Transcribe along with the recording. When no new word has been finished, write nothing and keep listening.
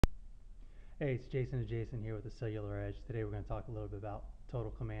Hey, it's Jason here with the Cellular Edge. Today we're going to talk a little bit about Total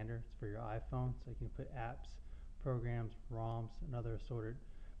Commander. It's for your iPhone, so you can put apps, programs, ROMs, and other assorted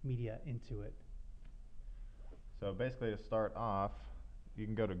media into it. So basically, to start off, you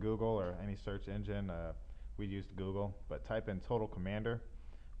can go to Google or any search engine. We used Google, but type in Total Commander.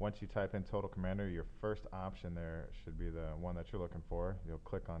 Once you type in Total Commander, your first option there should be the one that you're looking for. You'll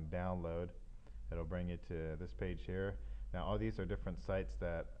click on Download. It'll bring you to this page here. Now, all these are different sites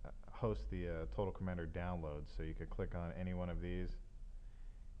that host the Total Commander downloads. So you could click on any one of these,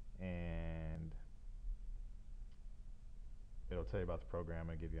 and it'll tell you about the program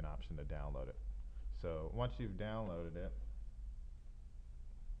and give you an option to download it. So once you've downloaded it,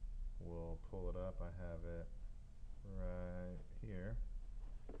 we'll pull it up. I have it right here.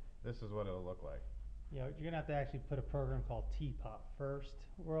 This is what it'll look like. You're going to have to actually put a program called Teapot first,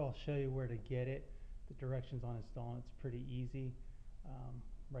 where I'll show you where to get it. The directions on installing it's pretty easy.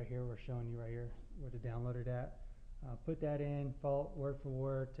 Right here, we're showing you right here where to download it at. Put that in, follow word for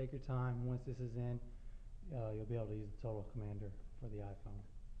word, take your time. Once this is in, you'll be able to use the Total Commander for the iPhone.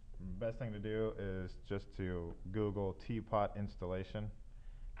 Best thing to do is just to Google Teapot installation,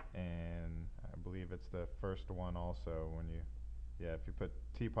 and I believe it's the first one also. If you put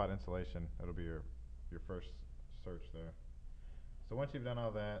Teapot installation, it'll be your first search there. So once you've done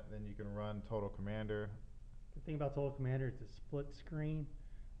all that, then you can run Total Commander. The thing about Total Commander, it's a split screen.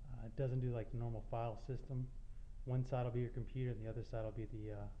 It doesn't do like the normal file system. One side will be your computer, and the other side will be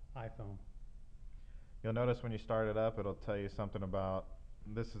the iPhone. You'll notice when you start it up, it'll tell you something about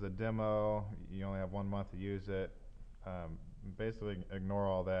this is a demo. You only have 1 month to use it. Basically, ignore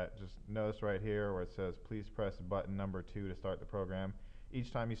all that. Just notice right here where it says please press button number 2 to start the program.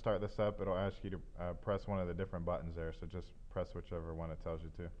 Each time you start this up, it'll ask you to press one of the different buttons there. So just press whichever one it tells you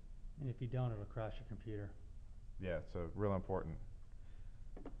to. And if you don't, it'll crash your computer. Yeah, so real important.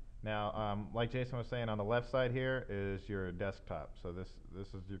 Now, like Jason was saying, on the left side here is your desktop. So this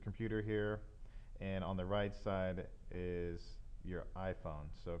is your computer here, and on the right side is your iPhone.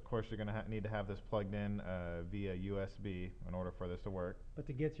 So of course you're going to need to have this plugged in via USB in order for this to work. But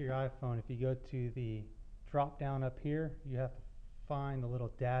to get to your iPhone, if you go to the drop down up here, you have to find the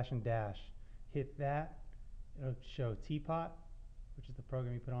little dash and dash. Hit that. It'll show Teapot, which is the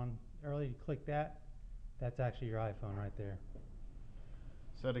program you put on earlier. You click that. That's actually your iPhone right there.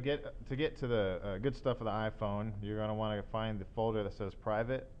 So to get to the good stuff of the iPhone, you're going to want to find the folder that says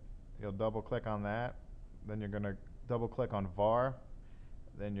private. You'll double click on that. Then you're going to double click on VAR.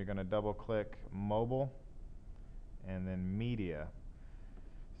 Then you're going to double click mobile, and then media.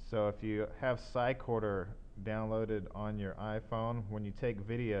 So if you have Cycorder downloaded on your iPhone, when you take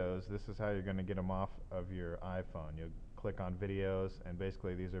videos, this is how you're going to get them off of your iPhone. You'll click on videos, and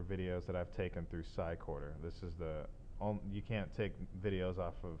basically these are videos that I've taken through Cycorder. This is you can't take videos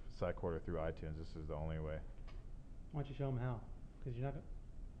off of Cycorder through iTunes. This is the only way. Why don't you show them how? Because you're not.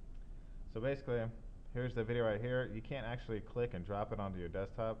 So basically, here's the video right here. You can't actually click and drop it onto your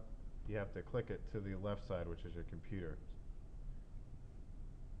desktop. You have to click it to the left side, which is your computer.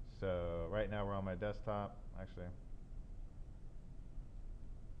 So right now we're on my desktop. Actually,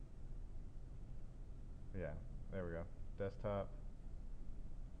 yeah, there we go. Desktop.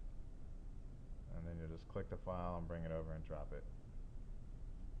 And then you just click the file and bring it over and drop it.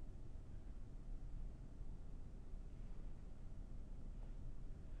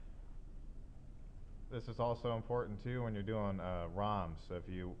 This is also important too when you're doing ROMs. So if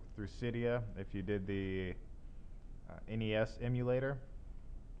you through Cydia, if you did the NES emulator,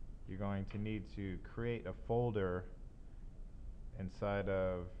 you're going to need to create a folder inside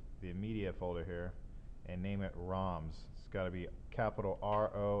of the media folder here and name it ROMs. It's got to be capital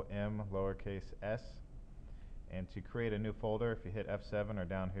ROM lowercase s. And to create a new folder, if you hit F7 or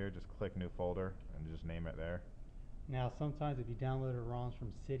down here, just click new folder and just name it there. Now, sometimes if you downloaded ROMs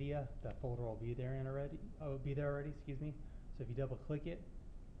from Cydia, that folder will be there already. Excuse me. So if you double click it,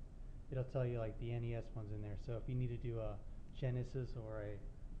 it'll tell you like the NES ones in there. So if you need to do a Genesis or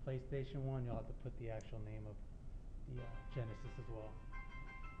a PlayStation one, you'll have to put the actual name of the Genesis as well.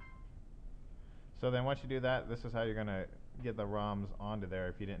 So then once you do that, this is how you're going to get the ROMs onto there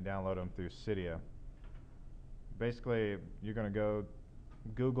if you didn't download them through Cydia. Basically, you're going to go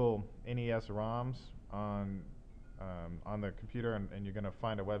Google NES ROMs on the computer, and you're going to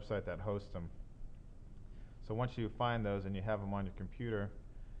find a website that hosts them. So once you find those and you have them on your computer,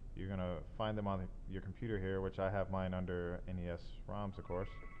 you're going to find them on your computer here, which I have mine under NES ROMs, of course.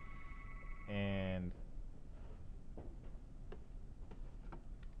 And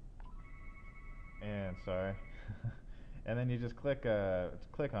sorry. And then you just click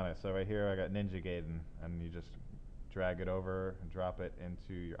on it. So right here I got Ninja Gaiden, and you just drag it over and drop it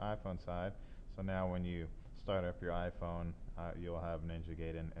into your iPhone side. So now when you start up your iPhone, you'll have Ninja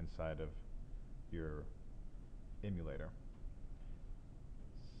Gaiden inside of your emulator.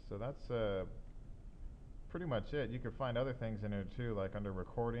 So that's pretty much it. You could find other things in there too, like under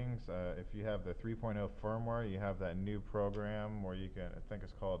recordings. If you have the 3.0 firmware, you have that new program where you can, I think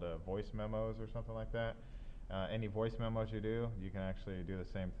it's called voice memos or something like that. Any voice memos you do, you can actually do the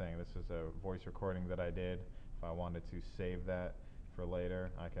same thing. This is a voice recording that I did. If I wanted to save that for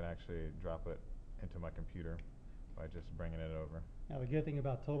later, I can actually drop it into my computer by just bringing it over. Now the good thing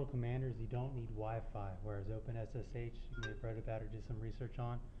about Total Commander is you don't need Wi-Fi, whereas OpenSSH, you may have read about or did some research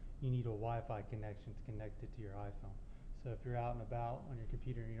on, you need a Wi-Fi connection to connect it to your iPhone. So if you're out and about on your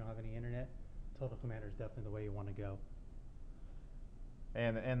computer and you don't have any internet, Total Commander is definitely the way you want to go.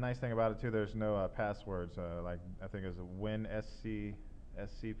 And nice thing about it too, there's no passwords. Like I think it's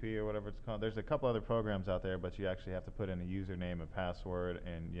SCP or whatever it's called. There's a couple other programs out there, but you actually have to put in a username and password,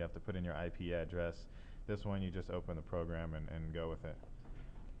 and you have to put in your IP address. This one, you just open the program and go with it.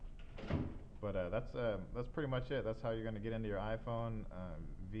 But that's pretty much it. That's how you're going to get into your iPhone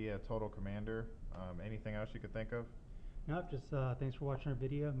via Total Commander. Anything else you could think of? No, just thanks for watching our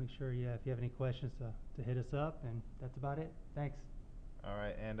video. Make sure if you have any questions to hit us up, and that's about it. Thanks. All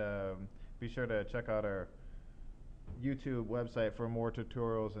right, and be sure to check out our YouTube website for more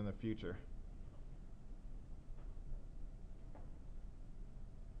tutorials in the future.